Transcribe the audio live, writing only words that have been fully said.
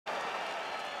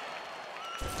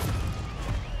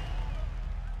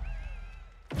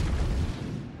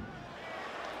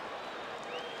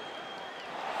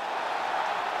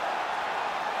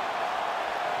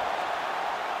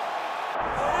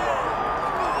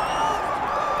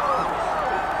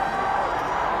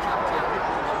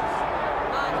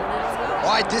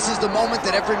All right, this is the moment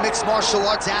that every mixed martial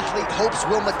arts athlete hopes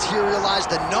will materialize.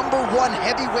 The #1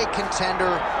 heavyweight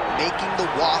contender making the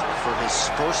walk for his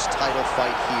first title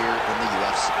fight here in the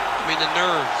UFC. I mean, the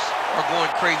nerves are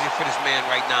going crazy for this man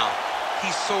right now.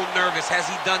 He's so nervous. Has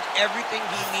he done everything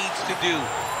he needs to do?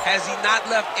 Has he not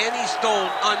left any stone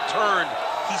unturned?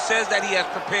 He says that he has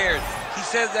prepared. He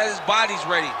says that his body's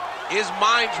ready. His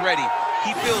mind's ready.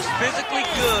 He feels physically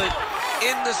good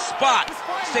in the spot.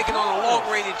 He's taking on a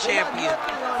long-reigning champion.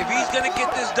 If he's going to get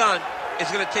this done,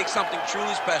 it's going to take something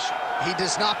truly special. He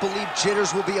does not believe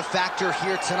jitters will be a factor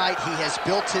here tonight. He has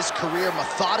built his career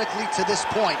methodically to this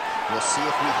point. We'll see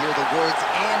if we hear the words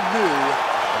 "and new"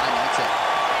 by night's end.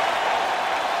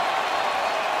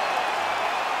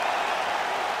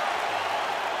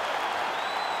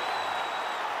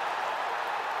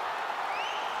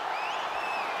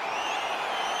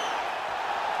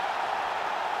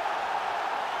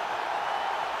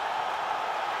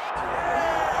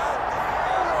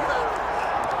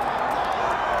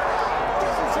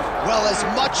 Well, as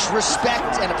much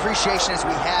respect and appreciation as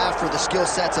we have for the skill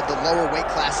sets of the lower weight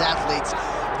class athletes,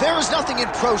 there is nothing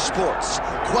in pro sports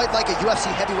quite like a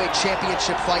UFC heavyweight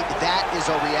championship fight. That is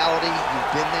a reality.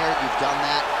 You've been there, you've done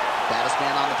that. Baddest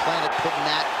man on the planet putting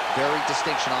that very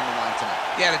distinction on the line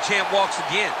tonight. Yeah, the champ walks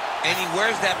again, and he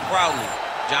wears that proudly.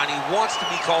 Johnny wants to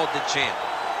be called the champ.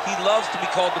 He loves to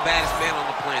be called the baddest man on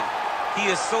the planet.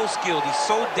 He is so skilled, he's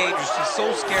so dangerous, he's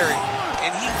so scary,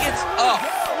 and he gets up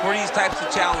for these types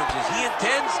of challenges. He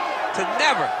intends to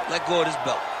never let go of his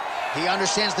belt. He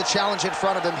understands the challenge in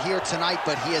front of him here tonight,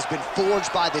 but he has been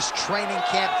forged by this training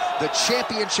camp, the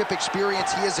championship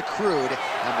experience he has accrued,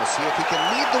 and we'll see if he can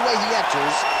lead the way he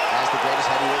enters as the greatest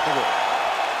heavyweight in the world.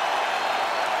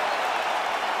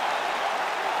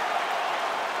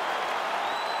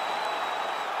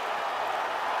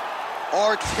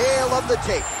 Our tale of the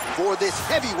tape for this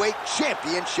heavyweight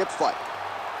championship fight.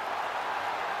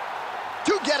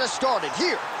 To get us started,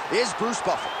 here is Bruce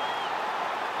Buffer.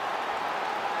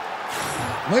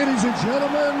 Ladies and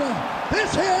gentlemen,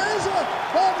 this is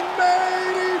the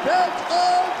main event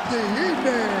of the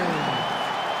evening.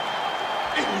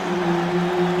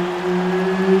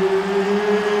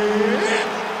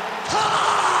 It's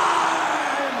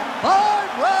time! 5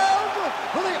 rounds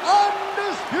for the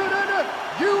undisputed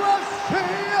UFC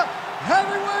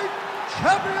Heavyweight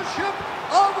Championship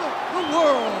of the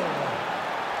world.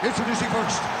 Introducing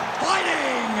first,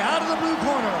 fighting out of the blue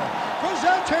corner,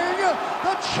 presenting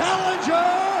the challenger,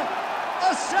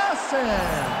 Assassin.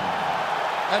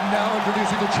 And now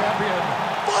introducing the champion,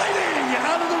 fighting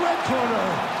out of the red corner,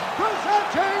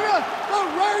 presenting the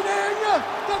reigning,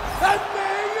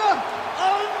 defending,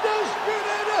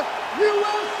 undisputed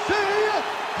UFC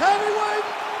Heavyweight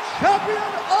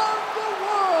Champion of the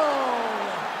world,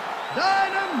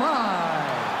 Dynamite.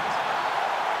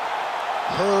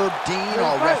 Herb Dean,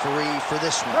 our referee for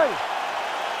this one.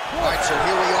 All right, so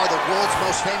here we are, the world's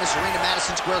most famous arena,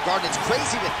 Madison Square Garden. It's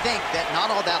crazy to think that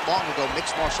not all that long ago,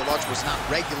 mixed martial arts was not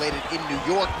regulated in New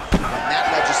York. When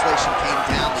that legislation came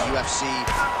down, the UFC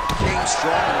came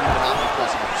strong, and we were not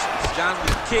present ever since. John,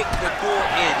 we kick the door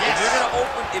in. Yes.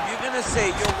 If you're gonna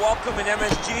say you're welcome in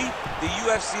MSG, the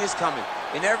UFC is coming.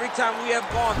 And every time we have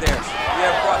gone there, we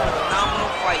have brought a phenomenal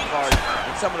fight card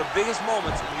in some of the biggest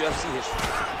moments in UFC history.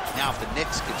 Now, if the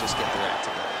Knicks could just get their act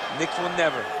together. Knicks will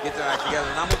never get their act together,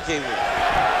 and I'm okay with it.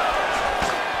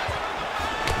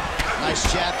 Nice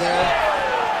jab there.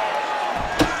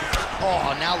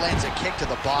 Oh, now lands a kick to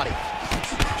the body.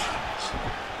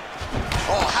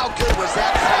 Oh, how good was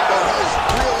that combo? He is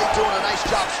really doing a nice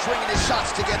job stringing his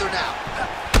shots together now.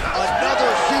 Another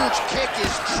huge kick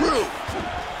is true.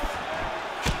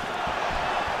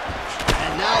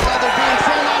 And now leather being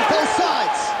thrown on both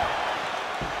sides.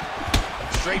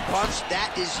 Straight punch, that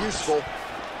is useful.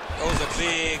 Those are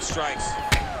big strikes.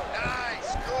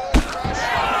 Nice, good crush.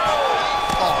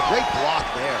 Oh, great block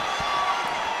there.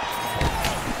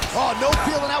 Oh, no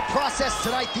feeling out process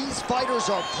tonight. These fighters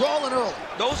are brawling early.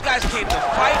 Those guys came to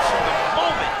fight from the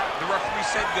moment the referee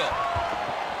said go.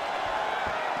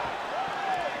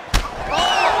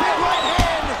 Oh, big right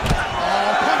hand.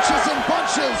 Oh, punches and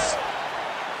bunches.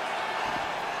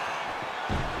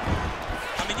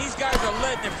 I mean, these guys are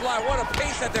letting it fly. What a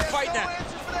pace that they're fighting at.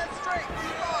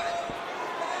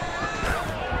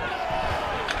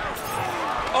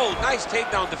 Oh, nice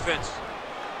takedown defense.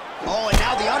 Oh, and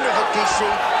now the underhook, DC.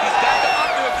 He's got the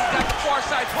underhook.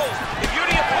 outside post. If you're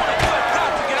the opponent, you have got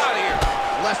to get out of here.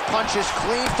 Left punch is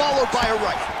clean, followed by a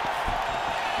right.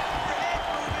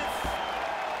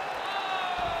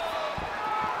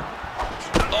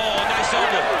 Oh, nice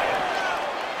elbow.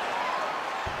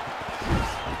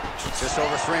 Just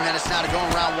over 3 minutes now to go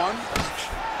in round one.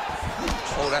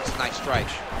 Oh, that's a nice strike.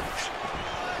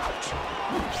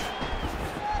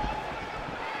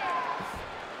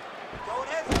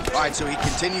 All right, so he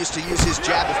continues to use his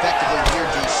jab effectively here,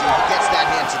 DC. He gets that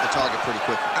hand to the target pretty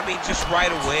quickly. I mean, just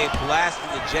right away, blasting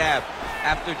the jab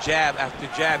after jab after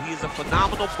jab. He's a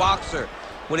phenomenal boxer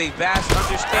with a vast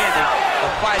understanding of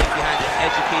fighting behind an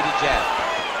educated jab.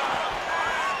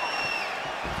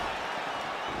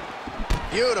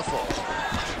 Beautiful.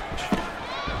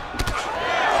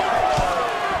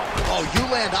 Oh, you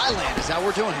land, I land. Is that what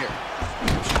we're doing here?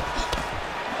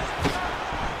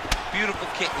 Beautiful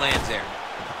kick lands there.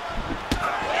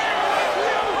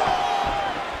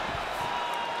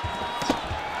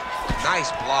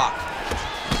 Nice block.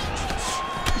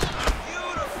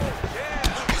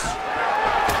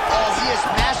 Oh, he has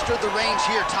mastered the range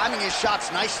here, timing his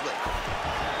shots nicely.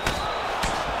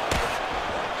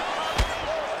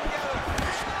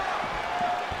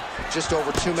 Just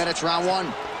over 2 minutes, round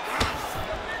one.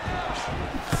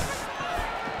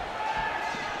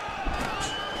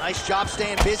 Nice job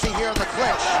staying busy here in the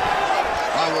clinch.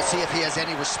 All right, we'll see if he has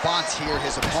any response here.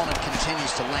 His opponent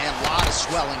continues to land. A lot of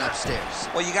swelling upstairs.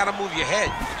 Well, you got to move your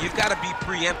head. You've got to be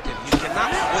preemptive. You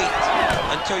cannot wait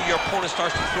until your opponent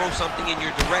starts to throw something in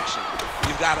your direction.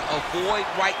 You've got to avoid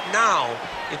right now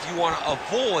if you want to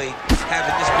avoid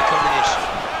having this become an issue.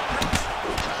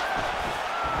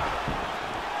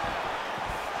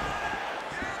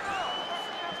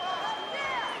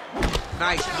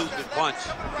 Nice looping punch.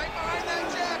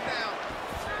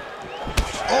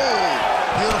 Oh,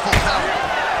 beautiful counter.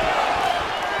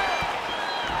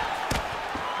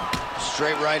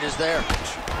 Straight right is there.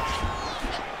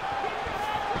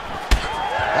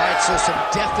 All right, so some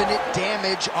definite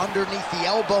damage underneath the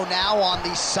elbow now on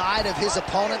the side of his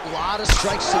opponent. A lot of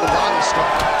strikes to the body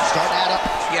start to add up.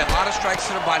 Yeah, a lot of strikes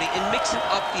to the body and mixing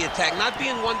up the attack, not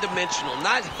being one-dimensional,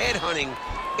 not headhunting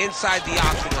inside the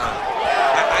octagon.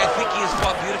 I think he has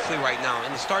fought beautifully right now,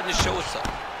 and it's starting to show itself.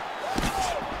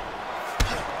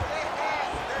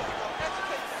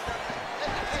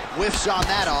 Whiffs on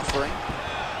that offering.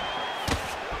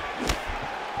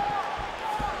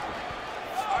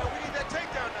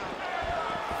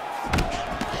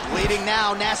 Bleeding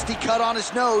now, nasty cut on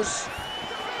his nose.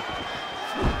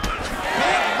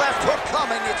 Big left hook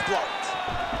coming, it's blocked.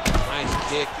 Nice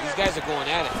kick. These guys are going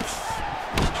at it.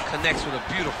 Connects with a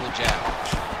beautiful jab.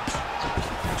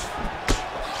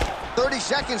 30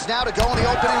 seconds now to go in the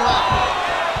opening round.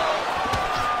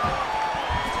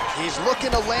 He's looking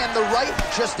to land the right,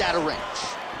 just out of range.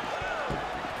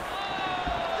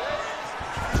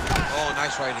 Oh,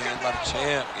 nice right hand by the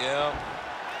champ, yeah.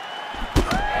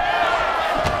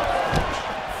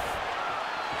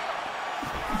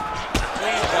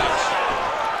 Clean punch.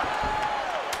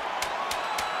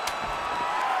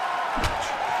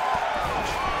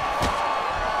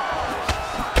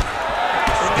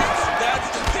 And that's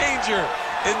the danger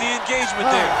in the engagement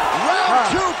there.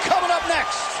 Round two coming up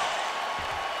next.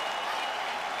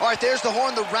 All right, there's the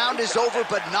horn. The round is over,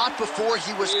 but not before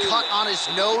he was cut on his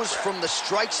nose from the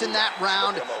strikes in that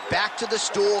round. Back to the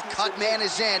stool. Cut man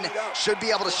is in. Should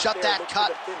be able to shut that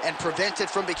cut and prevent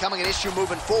it from becoming an issue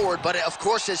moving forward. But, of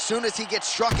course, as soon as he gets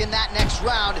struck in that next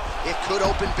round, it could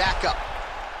open back up.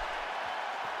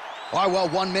 All right, well,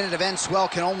 1 minute of end swell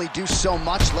can only do so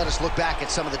much. Let us look back at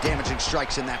some of the damaging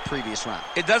strikes in that previous round.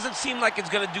 It doesn't seem like it's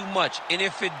going to do much. And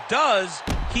if it does,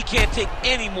 he can't take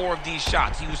any more of these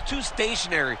shots. He was too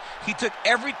stationary. He took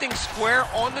everything square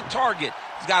on the target.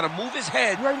 He's got to move his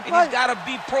head, and he's got to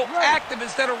be proactive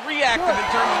instead of reactive in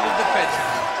terms of his defense.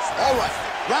 All right,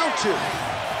 round two.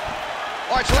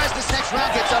 All right, so as this next round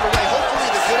gets underway, hopefully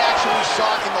the good action we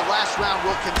saw in the last round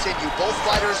will continue. Both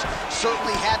fighters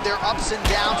certainly had their ups and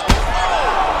downs.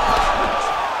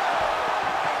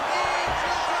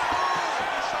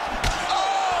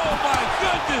 Oh, my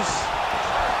goodness.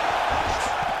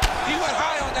 He went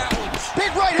high on that one.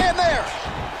 Big right hand there.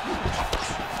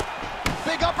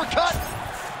 Big uppercut.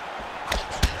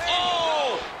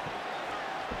 Oh!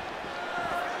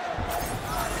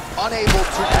 Unable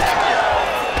to connect it.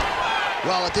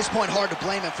 Well, at this point, hard to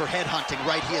blame him for headhunting,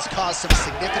 right? He has caused some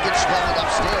significant swelling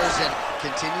upstairs and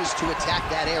continues to attack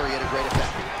that area to great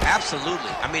effect. Absolutely.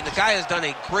 I mean, the guy has done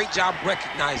a great job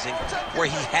recognizing where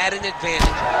he had an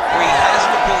advantage, where he has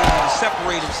an ability to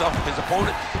separate himself from his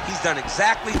opponent. He's done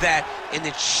exactly that, and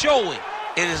it's showing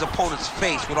in his opponent's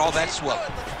face with all that swelling.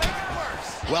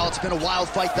 Well, it's been a wild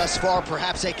fight thus far,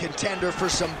 perhaps a contender for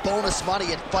some bonus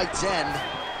money at fight's end.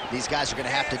 These guys are going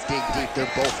to have to dig deep.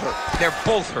 They're both hurt. They're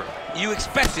both hurt. You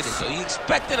expected it, though. You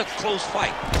expected a close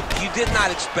fight. You did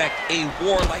not expect a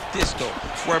war like this, though,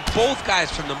 where both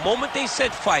guys, from the moment they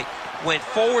said fight, went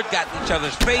forward, got in each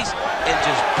other's face, and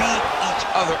just beat each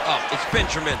other up. It's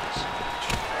been tremendous.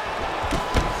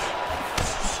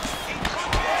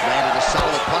 Landed a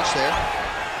solid punch there.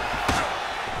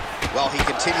 Well, he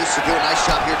continues to do a nice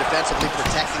job here defensively,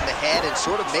 protecting the head and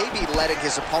sort of maybe letting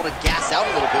his opponent gas out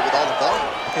a little bit with all the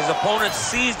volume. His opponent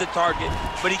sees the target,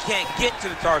 but he can't get to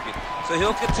the target. So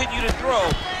he'll continue to throw,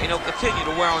 and he'll continue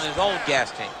to wear on his own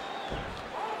gas tank.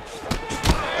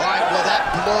 All right, well, that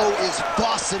blow is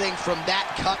fauceting from that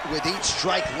cut with each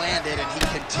strike landed, and he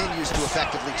continues to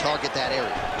effectively target that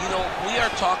area. You know, we are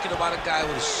talking about a guy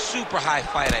with a super high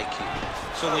fight IQ.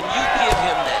 So when you give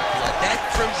him that blood, that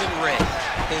crimson red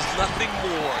is nothing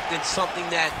more than something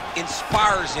that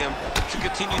inspires him to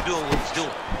continue doing what he's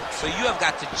doing. So you have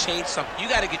got to change something. You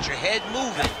got to get your head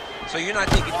moving so you're not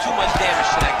taking too much damage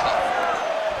to that cut.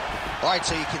 All right,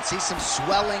 so you can see some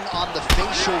swelling on the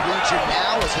facial region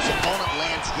now as his opponent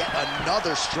lands yet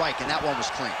another strike, and that one was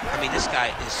clean. I mean, this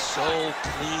guy is so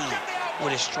clean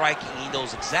with his striking. He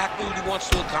knows exactly what he wants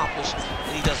to accomplish,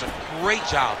 and he does a great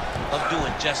job of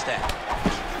doing just that.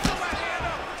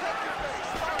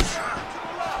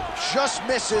 Just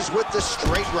misses with the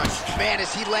straight right. Man,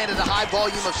 as he landed a high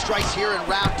volume of strikes here in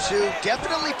round two,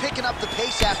 definitely picking up the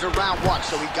pace after round one.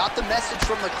 So he got the message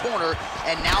from the corner,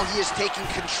 and now he is taking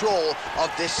control of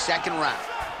this second round.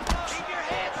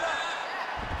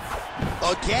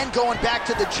 Again, going back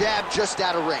to the jab just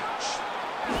out of range.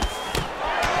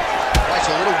 Right,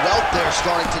 so a little welt there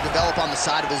starting to develop on the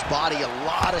side of his body. A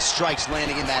lot of strikes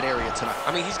landing in that area tonight.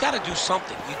 I mean, he's got to do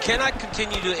something. You cannot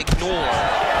continue to ignore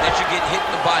that you're getting hit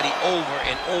in the body over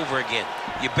and over again.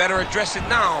 You better address it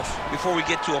now before we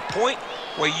get to a point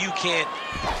where you can't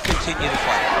continue to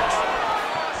fight.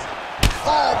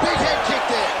 Oh, big head kick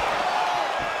there.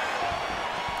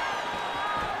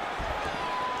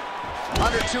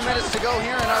 Under 2 minutes to go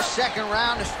here in our second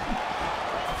round.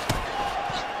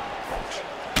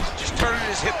 Turning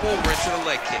his hip over into the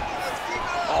leg kick.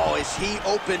 Oh, is he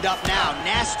opened up now?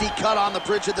 Nasty cut on the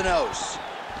bridge of the nose.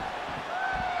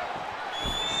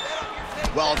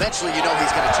 Well, eventually you know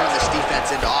he's going to turn this defense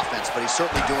into offense, but he's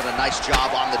certainly doing a nice job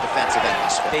on the defensive end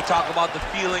this fight. They talk about the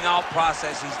feeling out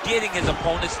process. He's getting his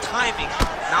opponent's timing.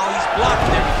 Now he's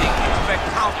blocking everything. We expect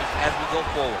counters as we go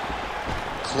forward.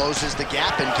 Closes the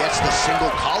gap and gets the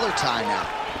single collar tie now.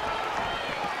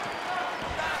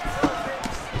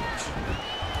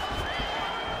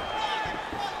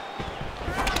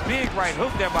 Big right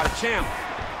hook there by the champ.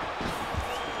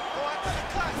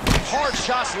 Hard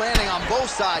shots landing on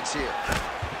both sides here.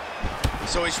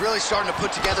 So he's really starting to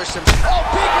put together some... Oh,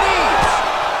 big knees!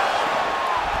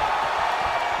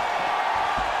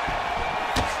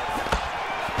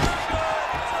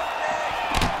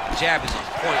 Jab is on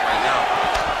point right now.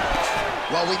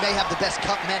 Well, we may have the best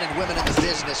cut men and women in the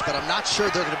business, but I'm not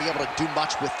sure they're going to be able to do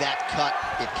much with that cut.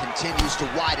 It continues to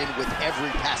widen with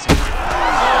every passing.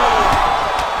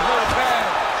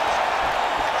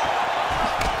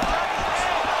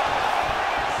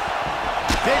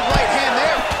 Big right hand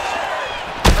there.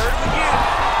 Hurt him again.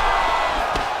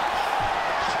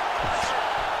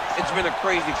 It's been a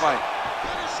crazy fight.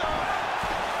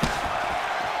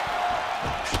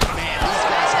 Man, these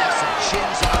guys have some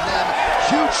chins on them.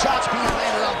 Huge shots being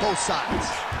landed on both sides.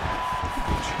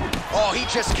 Oh, he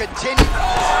just continued.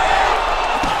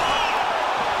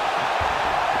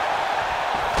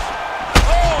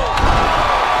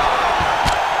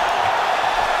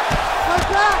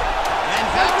 And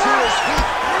back to his feet.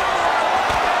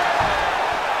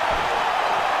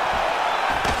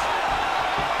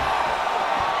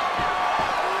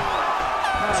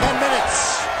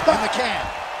 In the can.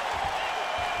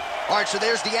 All right, so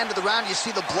there's the end of the round. You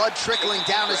see the blood trickling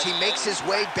down as he makes his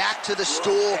way back to the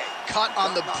stool. Cut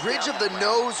on the bridge of the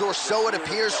nose, or so it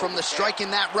appears from the strike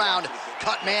in that round.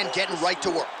 Cut man getting right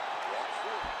to work.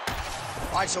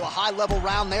 All right, so a high-level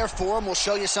round there for him. We'll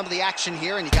show you some of the action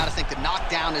here, and you got to think the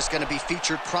knockdown is going to be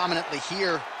featured prominently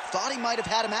here. Thought he might have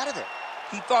had him out of there.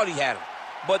 He thought he had him,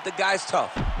 but the guy's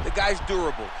tough. The guy's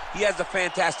durable. He has a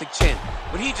fantastic chin,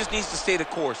 but he just needs to stay the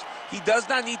course. He does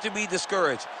not need to be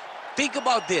discouraged. Think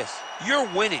about this. You're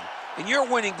winning, and you're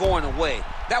winning going away.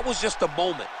 That was just a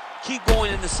moment. Keep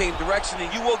going in the same direction,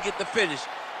 and you will get the finish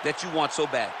that you want so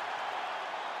bad.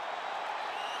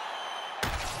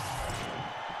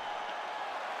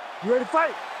 You ready to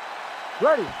fight?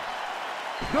 Ready.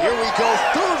 Go. Here we go,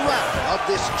 third round of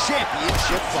this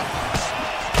championship fight.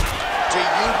 Do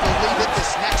you believe it? The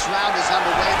This next round is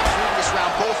underway. In the previous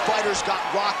round, both fighters got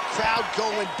rocked. Crowd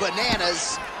going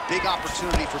bananas. Big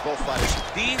opportunity for both fighters.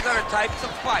 These are the types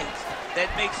of fights that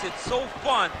makes it so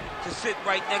fun to sit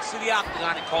right next to the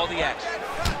octagon and call the action.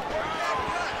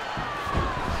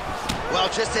 Well,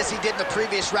 just as he did in the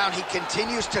previous round, he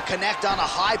continues to connect on a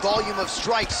high volume of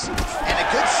strikes. And a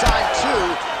good sign,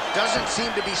 too, doesn't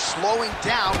seem to be slowing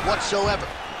down whatsoever.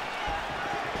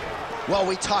 Well,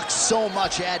 we talk so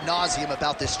much ad nauseum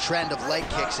about this trend of leg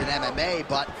kicks in MMA,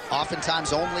 but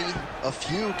oftentimes only a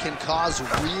few can cause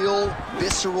real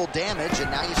visceral damage, and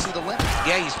now you see the limp.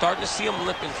 Yeah, you're starting to see him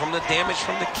limping from the damage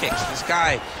from the kicks. This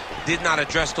guy did not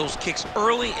address those kicks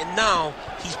early, and now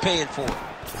he's paying for it.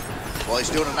 Well,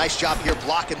 he's doing a nice job here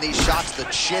blocking these shots. The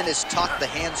chin is tucked, the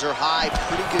hands are high.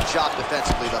 Pretty good job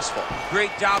defensively thus far.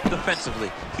 Great job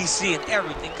defensively. He's seeing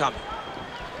everything coming.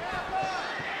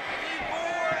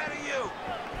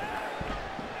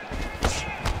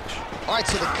 All right,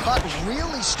 so the cut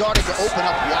really starting to open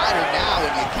up wider now,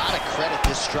 and you gotta credit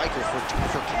this striker for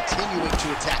continuing to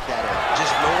attack that area.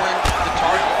 Just knowing the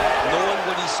target, knowing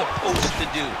what he's supposed to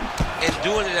do, and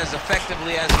doing it as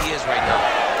effectively as he is right now.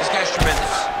 This guy's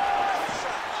tremendous.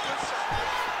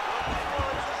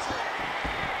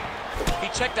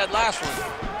 He checked that last one.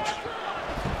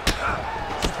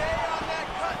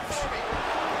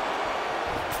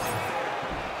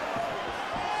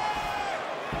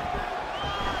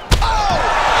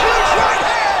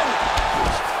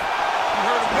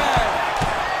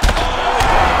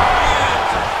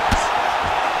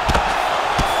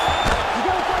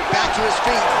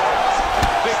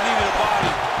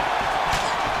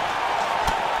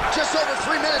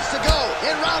 To go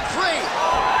in round 3.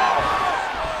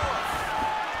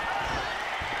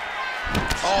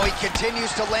 Oh, he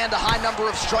continues to land a high number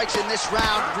of strikes in this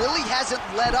round. Really hasn't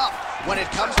let up when it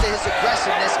comes to his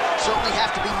aggressiveness. Certainly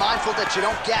have to be mindful that you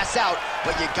don't gas out,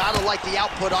 but you gotta like the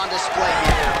output on display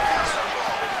here.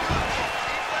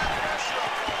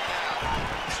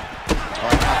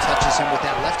 All right, now touches him with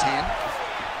that left hand.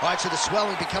 All right, so the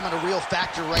swelling becoming a real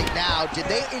factor right now. Did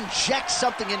they inject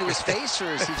something into his face,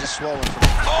 or is he just swollen from it?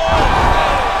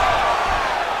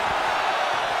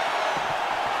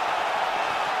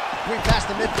 We passed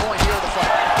the midpoint here of the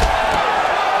fight.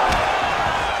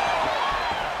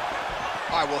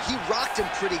 All right, well, he rocked him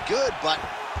pretty good, but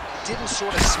didn't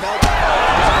sort of smell that.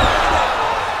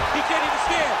 He can't even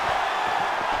stand.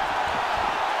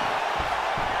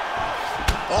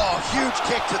 Oh, huge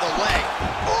kick to the leg.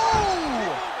 Oh!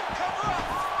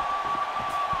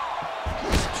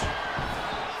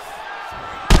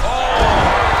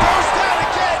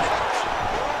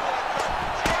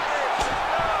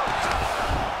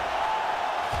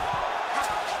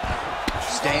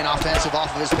 Staying offensive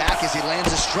off of his back as he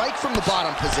lands a strike from the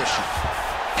bottom position.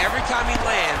 Every time he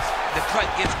lands, the cut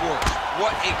gets worse.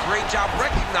 What a great job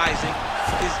recognizing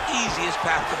his easiest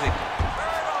path to victory.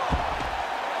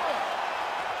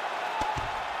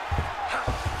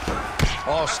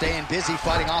 Oh, staying busy,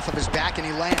 fighting off of his back, and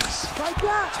he lands. Fight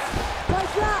that!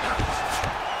 Fight that!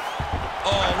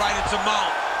 Oh, right into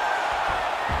mount.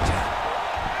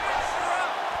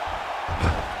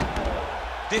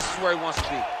 'This is where he wants to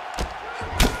be.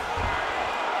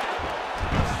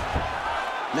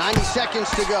 90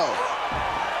 seconds to go. All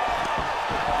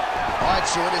right,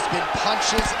 so it has been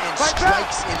punches and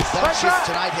strikes in bunches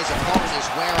tonight. His opponent is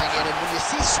wearing it, and when you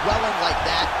see swelling like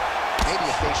that, maybe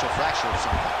a facial fracture or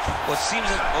something. What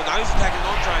seems as, oh, now he's attacking the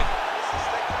arm triangle.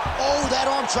 Oh, that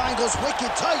arm triangle's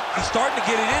wicked tight. He's starting to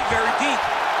get it in very deep.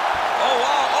 Oh,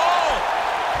 wow, oh!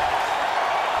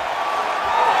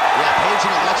 Yeah, Page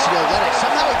and Alexio let it.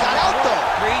 Somehow he got out, though.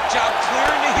 Great job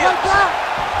clearing the hips,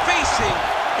 facing,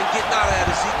 and getting out of that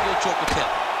Ezekiel choke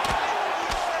attempt.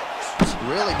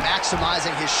 Really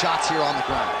maximizing his shots here on the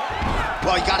ground.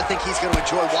 Well, you got to think he's going to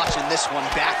enjoy watching this one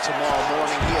back tomorrow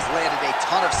morning. He has landed a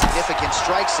ton of significant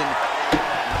strikes, and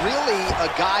really a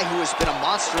guy who has been a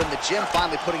monster in the gym,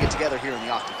 finally putting it together here in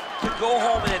the octagon. To go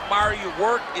home and admire your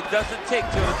work, it doesn't take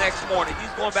till the next morning.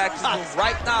 He's going back to the room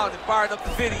right now and firing up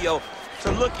the video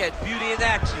to look at beauty in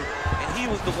action, and he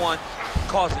was the one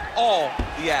causing all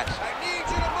the action.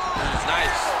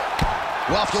 Nice.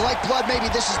 Well, if you like blood, maybe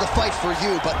this is the fight for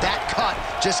you, but that cut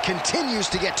just continues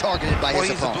to get targeted by his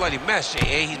opponent. He's a bloody mess,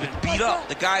 J.A. He's been beat up.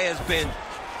 The guy has been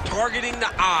targeting the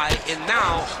eye, and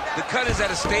now the cut is at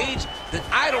a stage that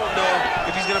I don't know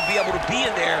if he's going to be able to be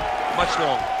in there much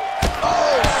longer.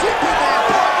 Oh, Superman!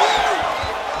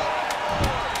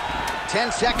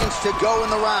 10 seconds to go in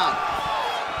the round.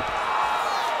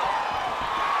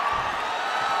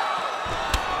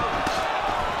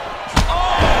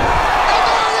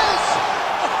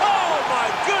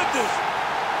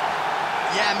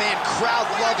 Yeah, man, crowd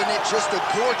loving it. Just a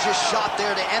gorgeous shot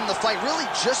there to end the fight. Really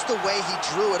just the way he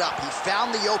drew it up. He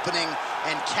found the opening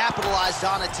and capitalized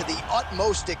on it to the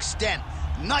utmost extent.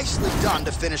 Nicely done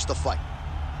to finish the fight.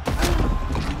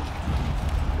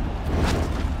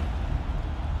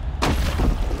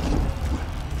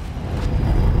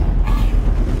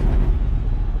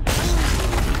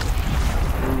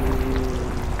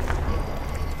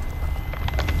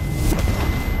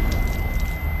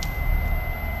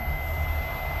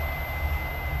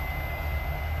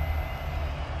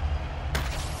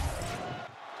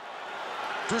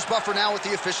 Bruce Buffer now with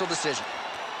the official decision.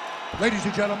 Ladies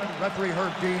and gentlemen, referee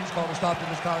Herb Deans called a stop to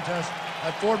this contest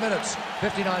at 4 minutes,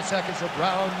 59 seconds of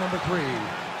round number 3.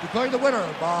 Declaring the winner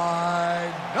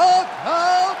by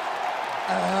knockout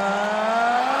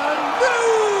and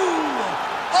new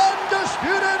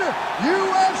undisputed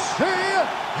UFC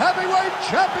heavyweight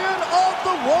champion of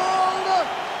the world,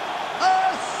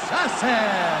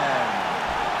 Assassin.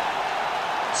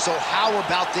 So how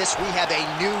about this? We have a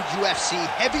new UFC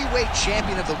heavyweight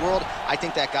champion of the world. I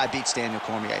think that guy beats Daniel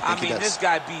Cormier. I mean, this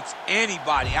guy beats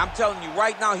anybody. I'm telling you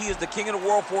right now, he is the king of the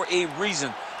world for a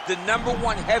reason. The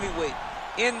 #1 heavyweight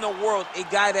in the world, a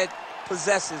guy that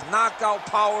possesses knockout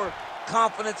power,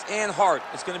 confidence, and heart.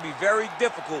 It's going to be very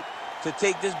difficult to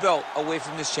take this belt away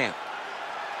from this champ.